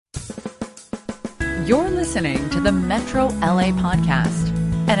You're listening to the Metro LA Podcast,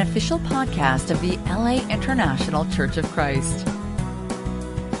 an official podcast of the LA International Church of Christ.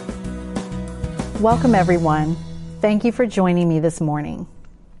 Welcome, everyone. Thank you for joining me this morning.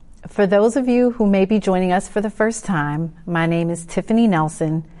 For those of you who may be joining us for the first time, my name is Tiffany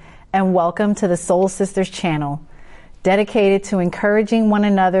Nelson, and welcome to the Soul Sisters channel, dedicated to encouraging one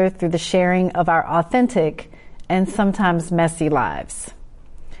another through the sharing of our authentic and sometimes messy lives.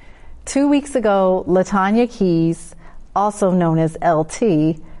 2 weeks ago, LaTanya Keys, also known as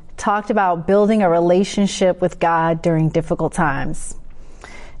LT, talked about building a relationship with God during difficult times.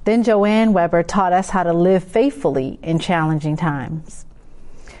 Then Joanne Weber taught us how to live faithfully in challenging times.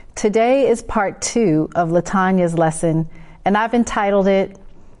 Today is part 2 of LaTanya's lesson, and I've entitled it,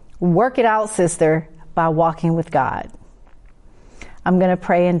 Work It Out, Sister, by Walking with God. I'm going to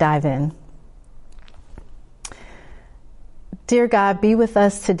pray and dive in. Dear God, be with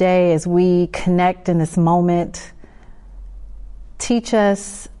us today as we connect in this moment. Teach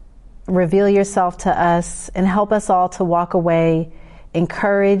us, reveal yourself to us, and help us all to walk away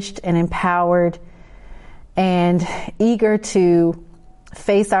encouraged and empowered and eager to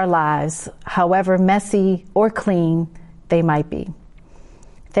face our lives, however messy or clean they might be.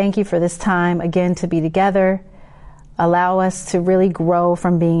 Thank you for this time again to be together. Allow us to really grow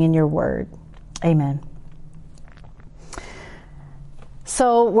from being in your word. Amen.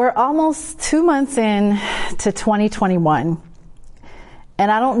 So we're almost 2 months in to 2021.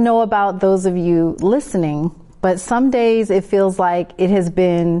 And I don't know about those of you listening, but some days it feels like it has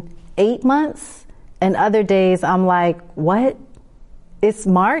been 8 months, and other days I'm like, what? It's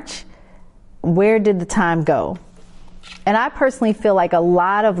March? Where did the time go? And I personally feel like a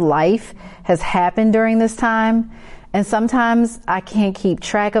lot of life has happened during this time, and sometimes I can't keep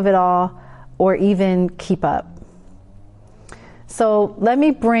track of it all or even keep up. So let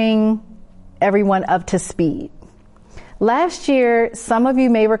me bring everyone up to speed. Last year, some of you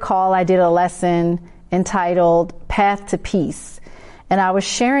may recall I did a lesson entitled Path to Peace, and I was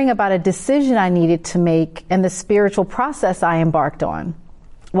sharing about a decision I needed to make and the spiritual process I embarked on.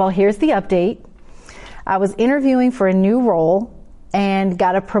 Well, here's the update. I was interviewing for a new role and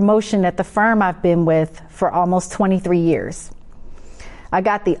got a promotion at the firm I've been with for almost 23 years. I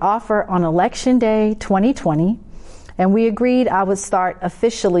got the offer on Election Day 2020, and we agreed I would start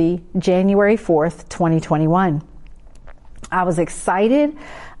officially January 4th, 2021. I was excited.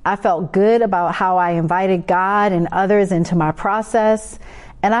 I felt good about how I invited God and others into my process,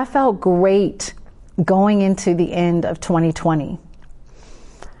 and I felt great going into the end of 2020.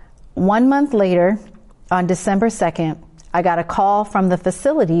 1 month later, on December 2nd, I got a call from the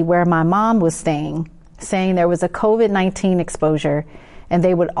facility where my mom was staying, saying there was a COVID-19 exposure and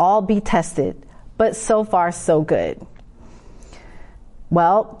they would all be tested, but so far so good.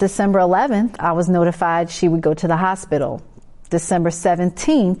 Well, December 11th, I was notified she would go to the hospital. December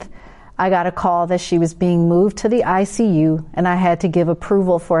 17th, I got a call that she was being moved to the ICU and I had to give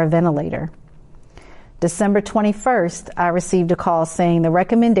approval for a ventilator. December 21st, I received a call saying the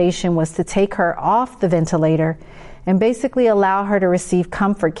recommendation was to take her off the ventilator and basically allow her to receive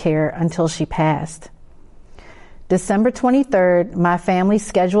comfort care until she passed. December 23rd, my family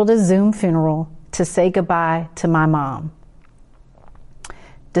scheduled a Zoom funeral to say goodbye to my mom.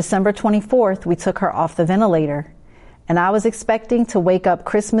 December 24th, we took her off the ventilator, and I was expecting to wake up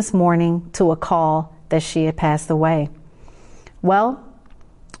Christmas morning to a call that she had passed away. Well,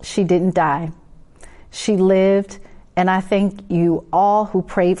 she didn't die. She lived, and I thank you all who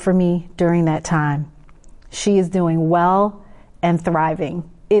prayed for me during that time. She is doing well and thriving.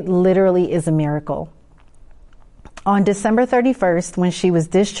 It literally is a miracle. On December 31st, when she was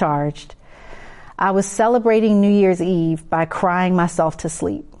discharged, I was celebrating New Year's Eve by crying myself to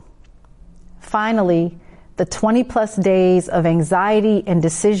sleep. Finally, the 20 plus days of anxiety and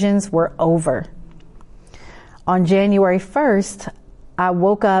decisions were over. On January 1st, I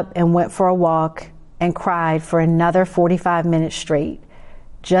woke up and went for a walk and cried for another 45 minutes straight,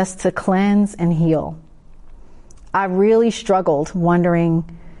 just to cleanse and heal. I really struggled,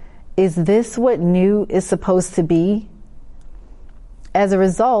 wondering, is this what new is supposed to be? As a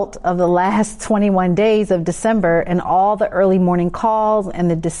result of the last 21 days of December and all the early morning calls and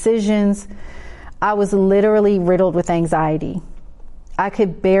the decisions, I was literally riddled with anxiety. I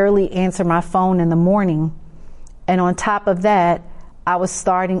could barely answer my phone in the morning. And on top of that, I was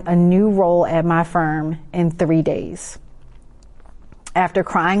starting a new role at my firm in 3 days. After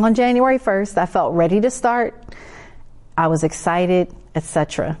crying on January 1st, I felt ready to start. I was excited,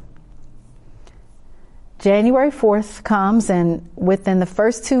 etc. January 4th comes, and within the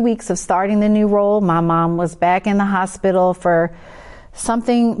first 2 weeks of starting the new role, my mom was back in the hospital for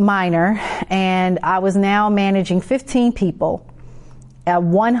something minor, and I was now managing 15 people, a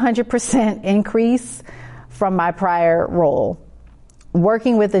 100% increase from my prior role,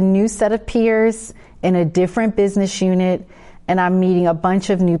 working with a new set of peers in a different business unit, and I'm meeting a bunch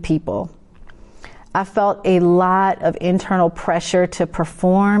of new people. I felt a lot of internal pressure to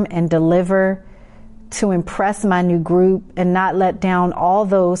perform and deliver, to impress my new group and not let down all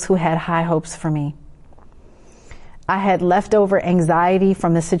those who had high hopes for me. I had leftover anxiety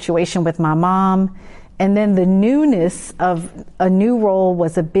from the situation with my mom, and then the newness of a new role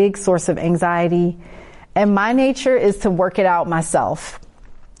was a big source of anxiety, and my nature is to work it out myself.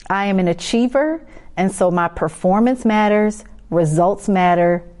 I am an achiever, and so my performance matters, results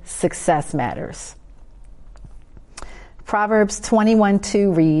matter, success matters. Proverbs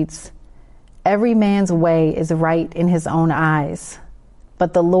 21:2 reads, "Every man's way is right in his own eyes,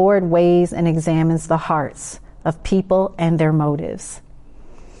 but the Lord weighs and examines the hearts of people and their motives."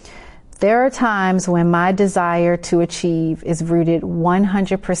 There are times when my desire to achieve is rooted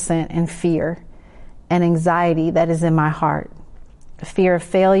 100% in fear and anxiety that is in my heart. Fear of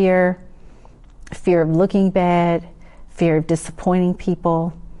failure, fear of looking bad, fear of disappointing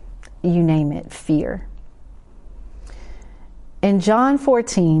people, you name it, fear. In John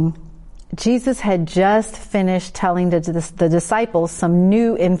 14, Jesus had just finished telling the disciples some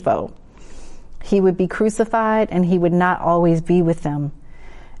new info. He would be crucified and he would not always be with them.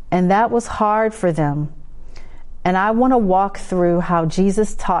 And that was hard for them. And I want to walk through how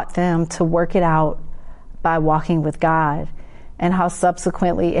Jesus taught them to work it out by walking with God, and how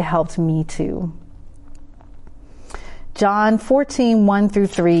subsequently it helped me too. John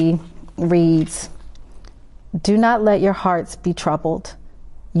 14:1-3 reads, "Do not let your hearts be troubled.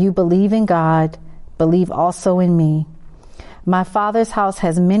 You believe in God, believe also in me. My Father's house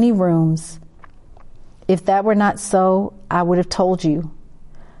has many rooms. If that were not so, I would have told you.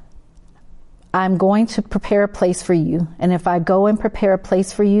 I'm going to prepare a place for you, and if I go and prepare a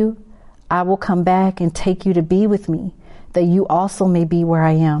place for you, I will come back and take you to be with me, that you also may be where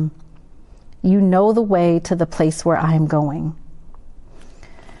I am. You know the way to the place where I am going."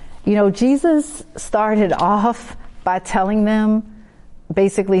 You know, Jesus started off by telling them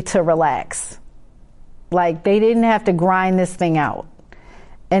basically to relax. Like, they didn't have to grind this thing out.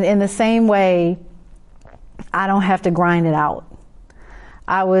 And in the same way, I don't have to grind it out.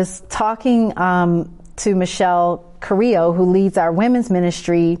 I was talking to Michelle Carrillo, who leads our women's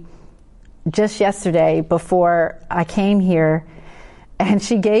ministry, just yesterday before I came here, and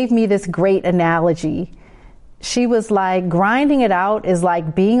she gave me this great analogy. She was like, grinding it out is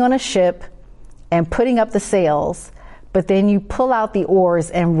like being on a ship and putting up the sails, but then you pull out the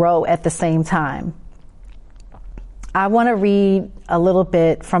oars and row at the same time. I want to read a little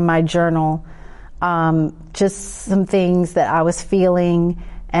bit from my journal, just some things that I was feeling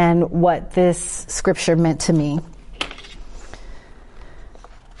and what this scripture meant to me.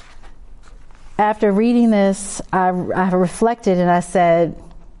 After reading this, I reflected and I said,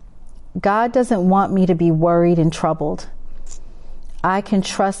 God doesn't want me to be worried and troubled. I can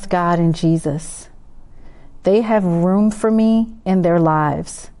trust God and Jesus. They have room for me in their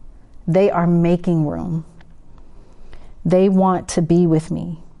lives. They are making room. They want to be with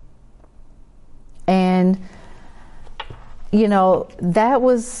me. And, you know, that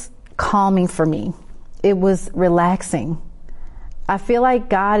was calming for me. It was relaxing. I feel like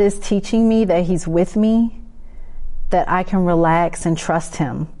God is teaching me that He's with me, that I can relax and trust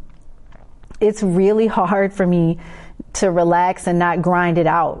Him. It's really hard for me to relax and not grind it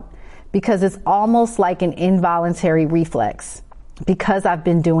out, because it's almost like an involuntary reflex, because I've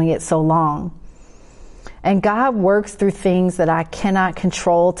been doing it so long. And God works through things that I cannot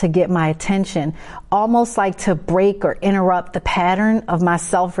control to get my attention, almost like to break or interrupt the pattern of my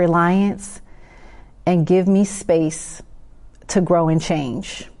self-reliance and give me space to grow and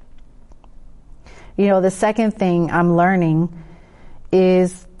change. You know, the second thing I'm learning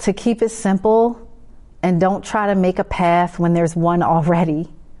is to keep it simple and don't try to make a path when there's one already.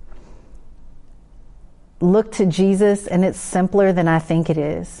 Look to Jesus, and it's simpler than I think it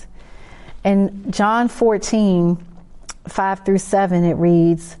is. In John 14:5-7, it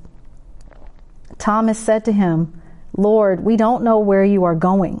reads, Thomas said to Him, Lord, we don't know where you are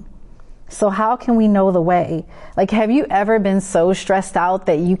going, so how can we know the way? Like, have you ever been so stressed out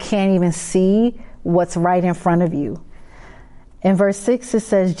that you can't even see what's right in front of you? In verse 6, it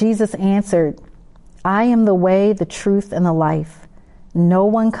says, Jesus answered, I am the way, the truth, and the life. No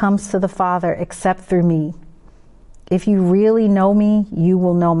one comes to the Father except through me. If you really know me, you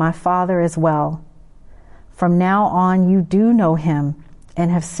will know my Father as well. From now on, you do know Him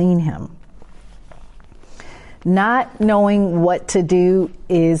and have seen Him. Not knowing what to do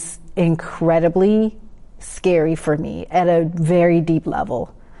is incredibly scary for me at a very deep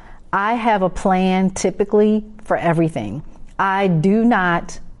level. I have a plan typically for everything. I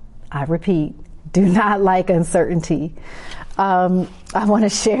repeat, do not like uncertainty. I want to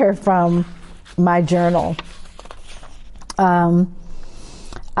share from my journal.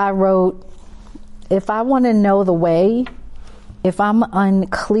 I wrote, if I want to know the way, if I'm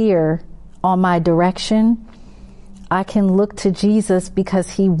unclear on my direction, I can look to Jesus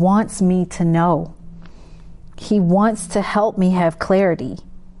because he wants me to know. He wants to help me have clarity.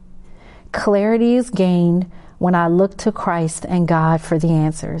 Clarity is gained when I look to Christ and God for the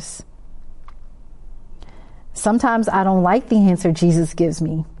answers. Sometimes I don't like the answer Jesus gives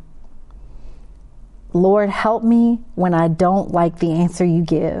me. Lord, help me when I don't like the answer you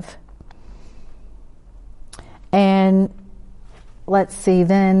give. And let's see,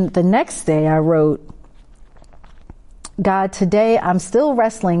 then the next day I wrote, God, today I'm still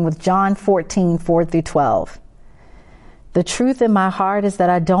wrestling with John 14:4-12. The truth in my heart is that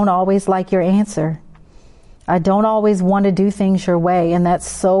I don't always like your answer. I don't always want to do things your way, and that's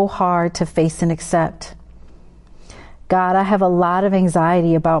so hard to face and accept. God, I have a lot of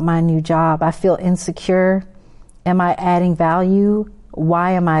anxiety about my new job. I feel insecure. Am I adding value?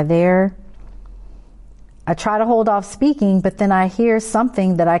 Why am I there? I try to hold off speaking, but then I hear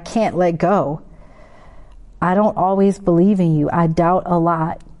something that I can't let go. I don't always believe in you. I doubt a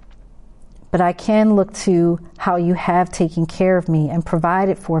lot. But I can look to how you have taken care of me and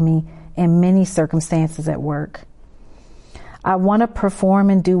provided for me in many circumstances at work. I want to perform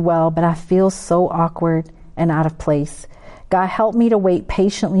and do well, but I feel so awkward and out of place. God, help me to wait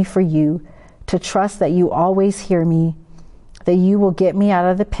patiently for you, to trust that you always hear me, that you will get me out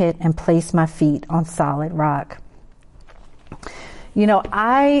of the pit and place my feet on solid rock. You know,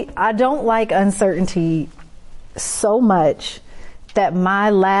 I don't like uncertainty so much that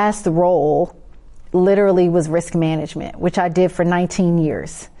my last role literally was risk management, which I did for 19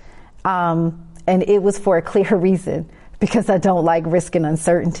 years. And it was for a clear reason, because I don't like risk and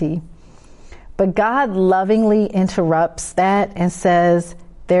uncertainty. But God lovingly interrupts that and says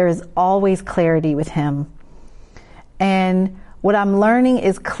there is always clarity with him. And what I'm learning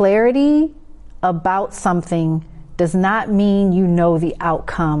is clarity about something does not mean you know the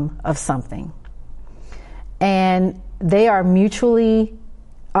outcome of something. And they are mutually,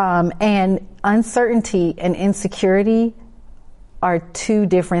 and uncertainty and insecurity are two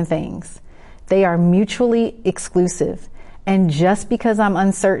different things. They are mutually exclusive. And just because I'm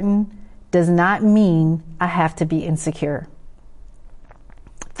uncertain does not mean I have to be insecure.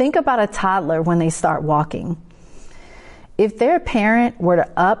 Think about a toddler when they start walking. If their parent were to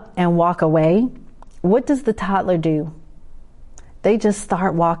up and walk away, what does the toddler do? They just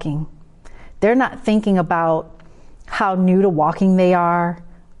start walking. They're not thinking about how new to walking they are,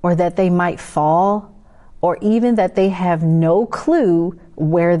 or that they might fall, or even that they have no clue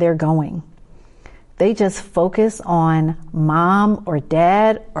where they're going. They just focus on mom or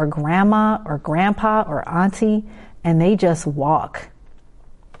dad or grandma or grandpa or auntie, and they just walk.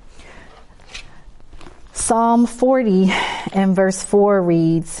 Psalm 40 and verse 4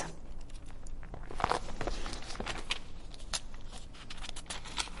 reads,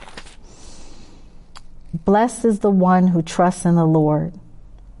 "Blessed is the one who trusts in the Lord,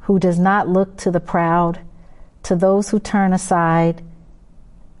 who does not look to the proud, to those who turn aside,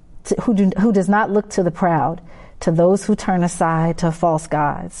 who does not look to the proud, to those who turn aside to false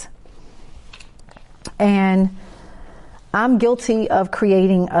gods." And I'm guilty of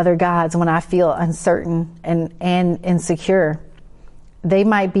creating other gods when I feel uncertain and insecure. They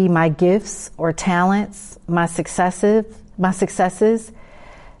might be my gifts or talents, my successes.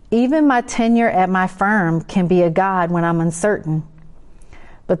 Even my tenure at my firm can be a god when I'm uncertain.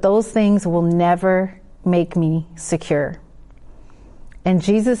 But those things will never make me secure. And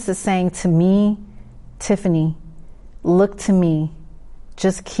Jesus is saying to me, Tiffany, look to me.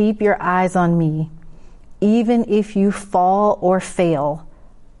 Just keep your eyes on me. Even if you fall or fail,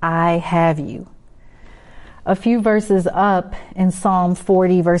 I have you. A few verses up in Psalm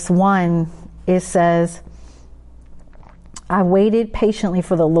 40, verse 1, it says, "I waited patiently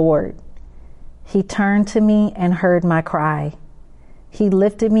for the Lord. He turned to me and heard my cry. He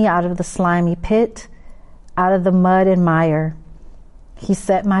lifted me out of the slimy pit, out of the mud and mire. He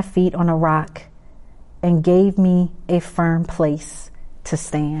set my feet on a rock and gave me a firm place to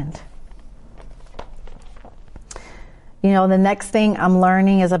stand." You know, the next thing I'm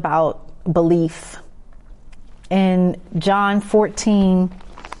learning is about belief. In John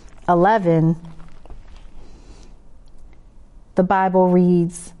 14:11, the Bible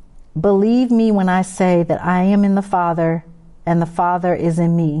reads, Believe me when I say that I am in the Father and the Father is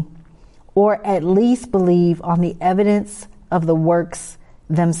in me, or at least believe on the evidence of the works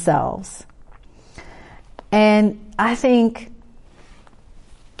themselves. And I think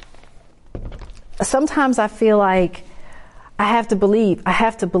sometimes I feel like I have to believe.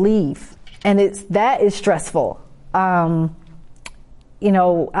 And that is stressful. I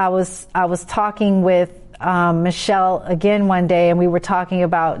was talking with Michelle again one day, and we were talking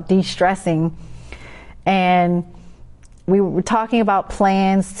about de-stressing, and we were talking about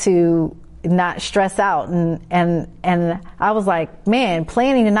plans to not stress out. And I was like, man,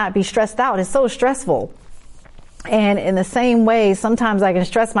 planning to not be stressed out is so stressful. And in the same way, sometimes I can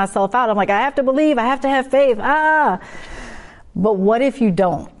stress myself out. I'm like, I have to believe, I have to have faith. But what if you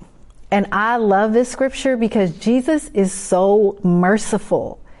don't? And I love this scripture because Jesus is so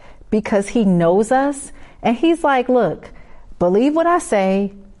merciful, because he knows us. And he's like, look, believe what I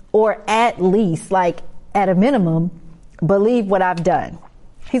say, or at least, like at a minimum, believe what I've done.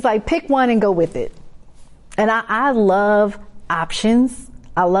 He's like, pick one and go with it. And I love options.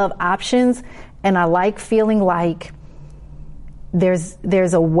 And I like feeling like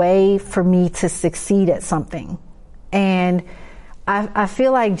there's a way for me to succeed at something. And I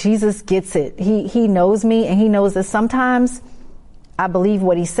feel like Jesus gets it. He knows me, and he knows that sometimes I believe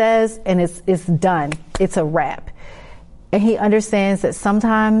what he says and it's done. It's a wrap. And he understands that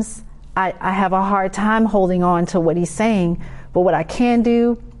sometimes I have a hard time holding on to what he's saying. But what I can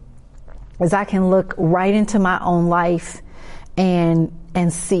do is I can look right into my own life and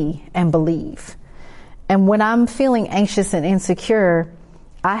see and believe. And when I'm feeling anxious and insecure,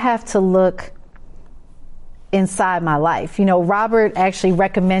 I have to look inside my life. Robert actually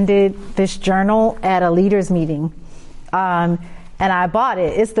recommended this journal at a leaders meeting. And I bought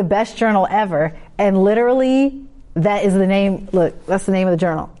it. It's the best journal ever. And literally, that is the name. Look, that's the name of the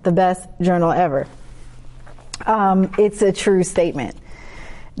journal. The best journal ever. It's a true statement.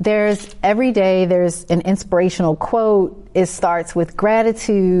 Every day there's an inspirational quote. It starts with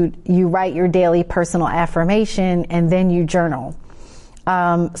gratitude. You write your daily personal affirmation, and then you journal.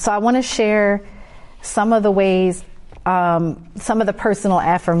 So I want to share some of the ways, some of the personal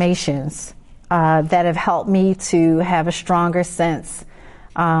affirmations that have helped me to have a stronger sense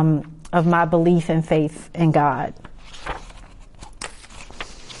of my belief and faith in God.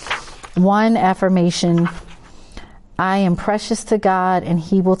 One affirmation: I am precious to God and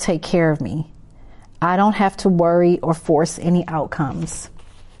he will take care of me. I don't have to worry or force any outcomes.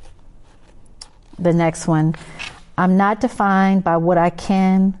 The next one: I'm not defined by what I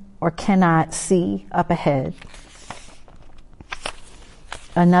can or cannot see up ahead.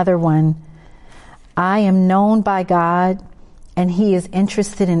 Another one: I am known by God and he is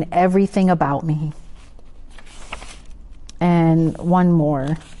interested in everything about me. And one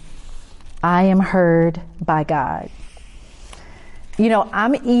more: I am heard by God.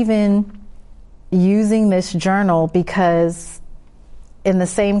 I'm even using this journal because in the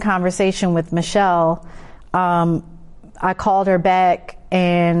same conversation with Michelle, I called her back,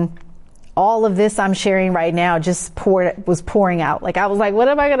 and all of this I'm sharing right now just was pouring out. Like, I was like, what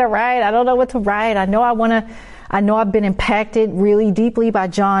am I going to write? I don't know what to write. I know I've been impacted really deeply by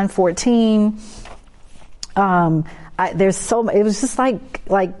John 14. It was just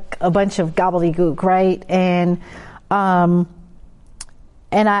like a bunch of gobbledygook, right? And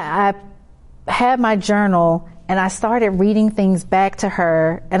I had my journal, and I started reading things back to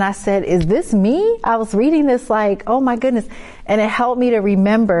her, and I said, is this me? I was reading this like, oh my goodness. And it helped me to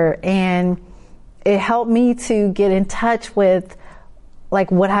remember, and it helped me to get in touch with like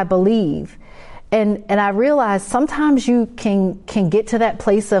what I believe. And I realized sometimes you can get to that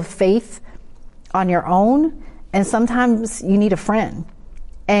place of faith on your own, and sometimes you need a friend.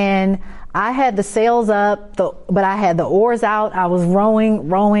 And I had the sails up, but I had the oars out. I was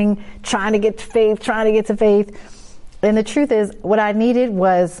rowing, trying to get to faith. And the truth is, what I needed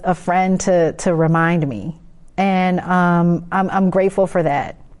was a friend to remind me. And I'm grateful for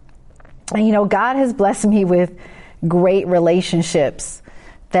that. And God has blessed me with great relationships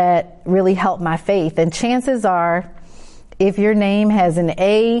that really help my faith. And chances are, if your name has an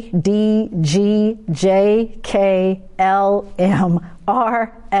A, D, G, J, K, L, M,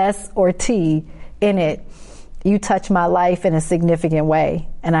 R, S, or T in it, you touch my life in a significant way.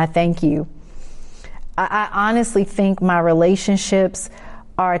 And I thank you. I honestly think my relationships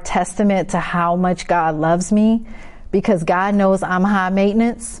are a testament to how much God loves me, because God knows I'm high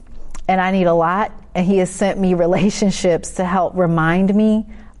maintenance and I need a lot. And he has sent me relationships to help remind me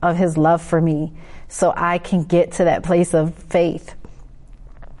of his love for me, so I can get to that place of faith.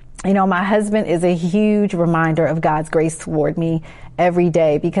 My husband is a huge reminder of God's grace toward me every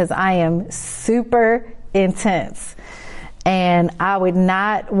day because I am super intense and I would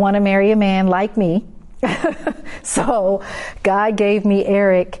not want to marry a man like me. So God gave me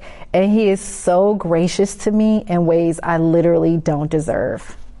Eric, and he is so gracious to me in ways I literally don't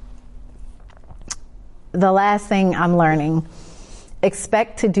deserve. The last thing I'm learning,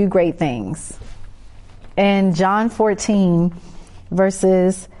 expect to do great things. In John 14,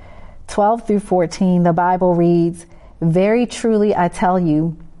 verses 12 through 14, the Bible reads, "Very truly I tell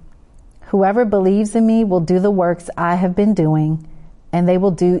you, whoever believes in me will do the works I have been doing, and they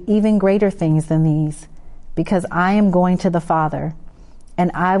will do even greater things than these, because I am going to the Father, and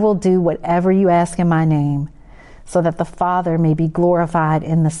I will do whatever you ask in my name, so that the Father may be glorified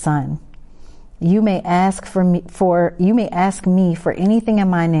in the Son. You may ask me for anything in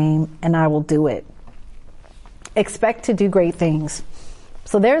my name, and I will do it." Expect to do great things.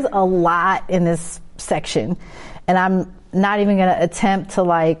 So there's a lot in this section, and I'm not even going to attempt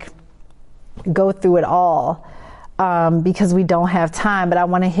to go through it all because we don't have time, but I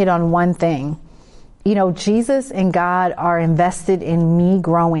want to hit on one thing. Jesus and God are invested in me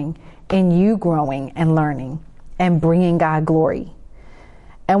growing, in you growing and learning and bringing God glory.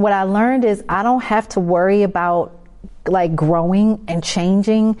 And what I learned is I don't have to worry about growing and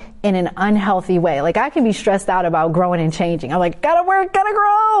changing in an unhealthy way. I can be stressed out about growing and changing. I'm gotta work, gotta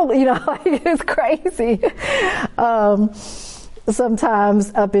grow. It's crazy.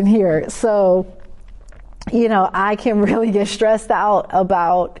 Sometimes up in here. So, I can really get stressed out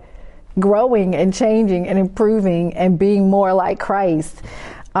about growing and changing and improving and being more like Christ.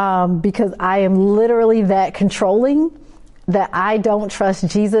 Because I am literally that controlling that I don't trust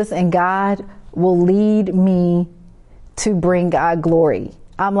Jesus and God will lead me to bring God glory.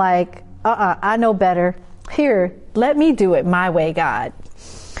 I'm I know better. Here, let me do it my way, God.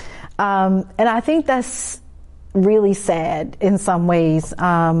 And I think that's really sad in some ways,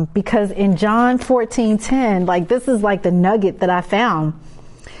 because in John 14:10, this is the nugget that I found.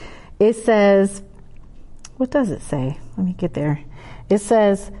 It says, what does it say? Let me get there. It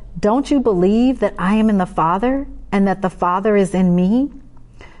says, "Don't you believe that I am in the Father and that the Father is in me?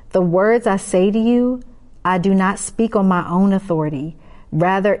 The words I say to you, I do not speak on my own authority.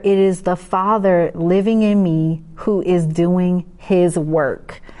 Rather, it is the Father living in me who is doing his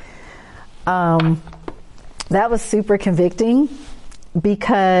work." That was super convicting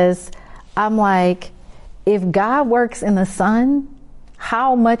because I'm if God works in the Son,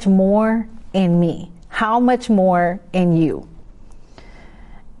 how much more in me? How much more in you?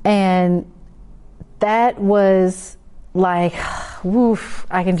 And that was woof,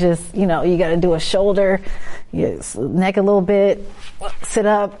 I can just, you got to do a shoulder, neck a little bit, sit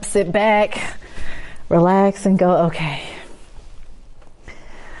up, sit back, relax and go, okay.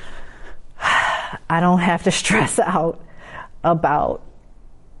 I don't have to stress out about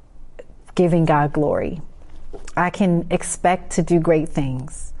giving God glory. I can expect to do great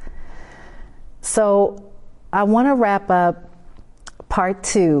things. So I want to wrap up part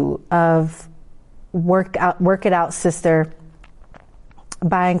 2 of Work It Out, Sister,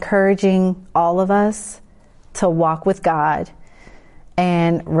 by encouraging all of us to walk with God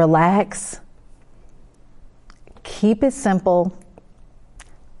and relax, keep it simple,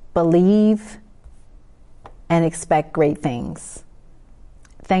 believe, and expect great things.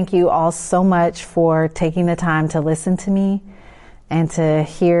 Thank you all so much for taking the time to listen to me and to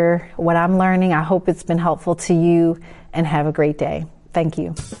hear what I'm learning. I hope it's been helpful to you, and have a great day. Thank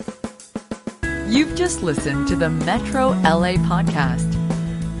you. You've just listened to the Metro LA podcast.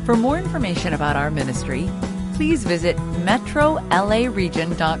 For more information about our ministry, please visit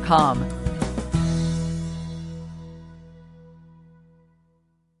metrolaregion.com